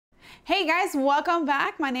Hey guys, welcome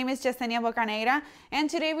back. My name is Yesenia Bocanegra, and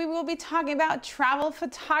today we will be talking about travel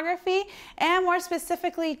photography and more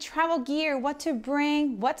specifically travel gear, what to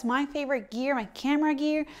bring, what's my favorite gear, my camera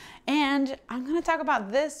gear, and I'm gonna talk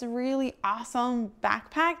about this really awesome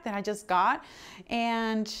backpack that I just got,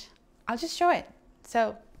 and I'll just show it.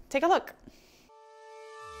 So take a look.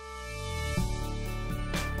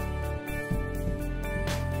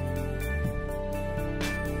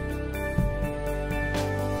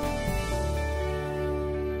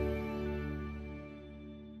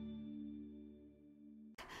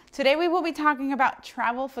 Today we will be talking about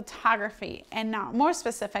travel photography and now more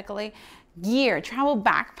specifically gear, travel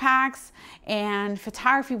backpacks and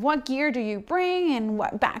photography. What gear do you bring and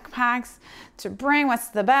what backpacks to bring? What's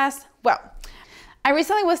the best? Well, I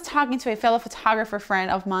recently was talking to a fellow photographer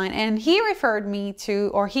friend of mine and he referred me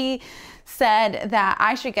to, or he said that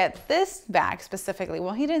I should get this bag specifically.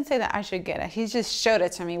 Well, he didn't say that I should get it. He just showed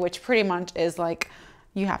it to me, which pretty much is like,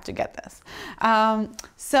 you have to get this.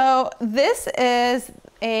 So this is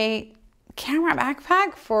a camera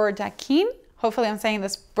backpack for Dakine. Hopefully I'm saying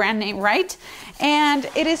this brand name right. And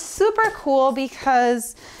it is super cool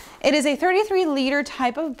because it is a 33-liter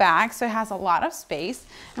type of bag, so it has a lot of space.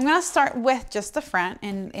 I'm gonna start with just the front,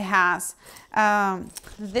 and it has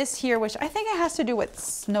this here, which I think it has to do with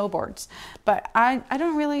snowboards. But I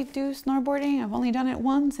don't really do snowboarding. I've only done it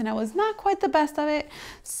once and I was not quite the best of it.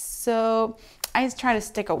 So I just try to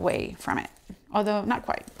stick away from it, although not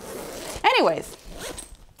quite. Anyways,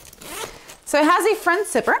 so it has a front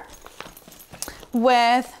zipper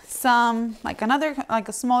with some, like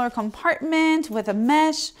a smaller compartment with a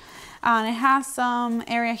mesh. And it has some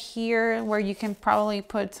area here where you can probably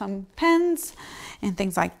put some pens and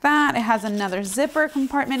things like that. It has another zipper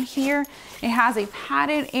compartment here. It has a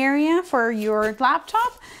padded area for your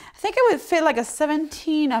laptop. I think it would fit like a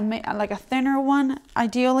 17, like a thinner one,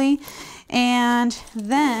 ideally. And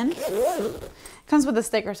then it comes with a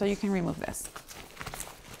sticker so you can remove this.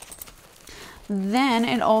 Then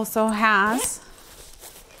it also has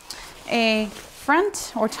a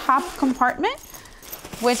front or top compartment,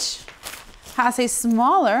 which has a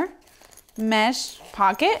smaller mesh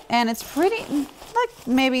pocket, and it's pretty, like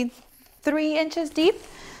maybe 3 inches deep.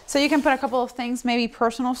 So you can put a couple of things, maybe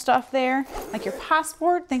personal stuff there, like your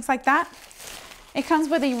passport, things like that. It comes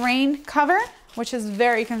with a rain cover, which is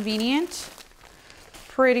very convenient.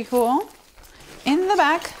 Pretty cool. In the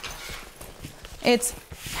back, it's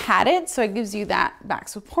padded, so it gives you that back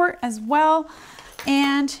support as well.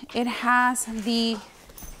 And it has the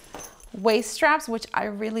waist straps, which I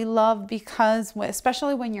really love because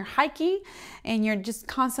especially when you're hiking and you're just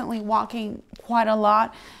constantly walking quite a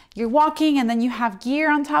lot, you're walking and then you have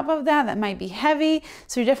gear on top of that might be heavy,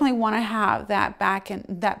 so you definitely want to have that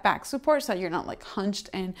back support so you're not like hunched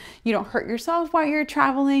and you don't hurt yourself while you're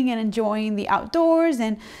traveling and enjoying the outdoors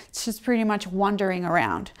and it's just pretty much wandering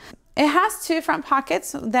around. It has 2 front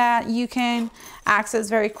pockets that you can access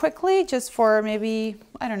very quickly just for maybe,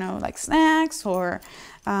 I don't know, like snacks or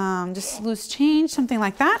just loose change, something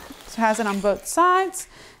like that. So it has it on both sides.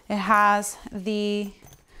 It has the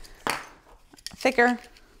thicker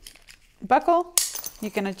buckle. You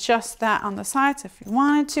can adjust that on the sides if you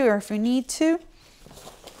wanted to or if you need to.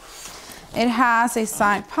 It has a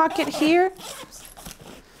side pocket here.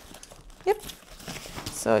 Yep.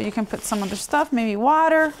 So you can put some other stuff, maybe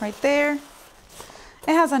water right there.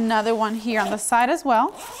 It has another one here on the side as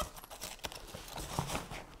well.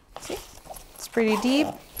 See, it's pretty deep.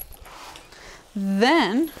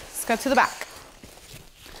 Then let's go to the back.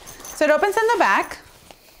 So it opens in the back.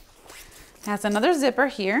 It has another zipper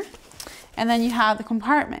here. And then you have the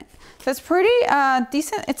compartment. So it's pretty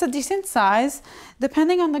decent. It's a decent size.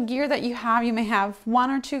 Depending on the gear that you have, you may have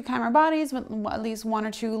 1 or 2 camera bodies with at least 1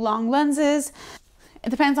 or 2 long lenses. It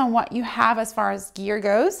depends on what you have as far as gear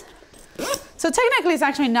goes. So technically it's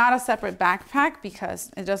actually not a separate backpack because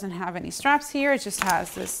it doesn't have any straps here. It just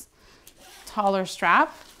has this taller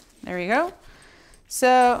strap. There you go.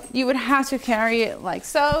 So you would have to carry it like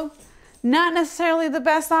so. Not necessarily the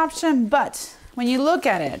best option, but when you look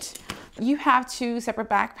at it, you have 2 separate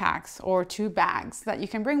backpacks or 2 bags that you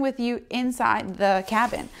can bring with you inside the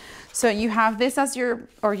cabin. So you have this as your,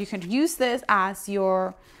 or you can use this as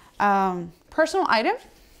your personal item,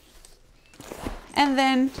 and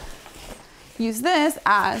then use this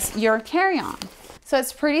as your carry-on. So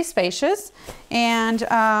it's pretty spacious, and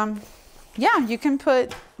yeah, you can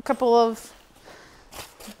put a couple of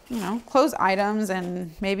you know, clothes items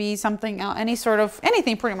and maybe something else,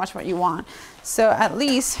 anything pretty much what you want. So at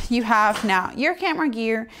least you have now your camera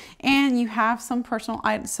gear, and you have some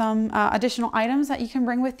additional items that you can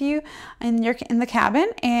bring with you in the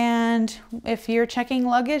cabin. And if you're checking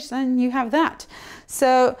luggage, then you have that.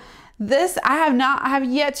 So this, I have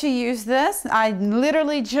yet to use this. I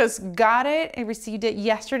literally just got it. I received it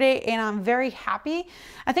yesterday and I'm very happy.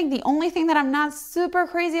 I think the only thing that I'm not super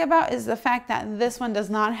crazy about is the fact that this one does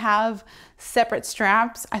not have separate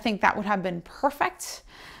straps. I think that would have been perfect.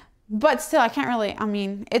 But still, I can't really, I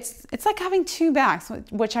mean, it's like having two bags,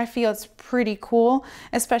 which I feel is pretty cool,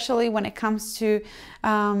 especially when it comes to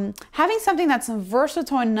having something that's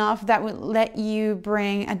versatile enough that would let you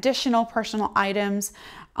bring additional personal items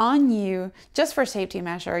on you just for safety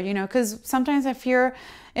measure, you know, because sometimes if you're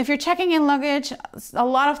checking in luggage, a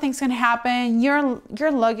lot of things can happen. Your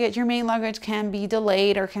luggage, your main luggage can be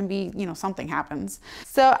delayed, or can be, you know, something happens.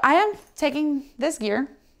 So I am taking this gear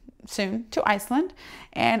soon to Iceland,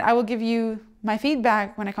 and I will give you my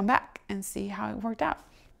feedback when I come back and see how it worked out.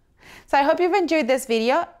 So I hope you've enjoyed this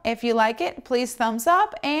video. If you like it, please thumbs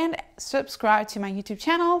up and subscribe to my YouTube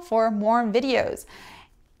channel for more videos.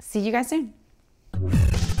 See you guys soon.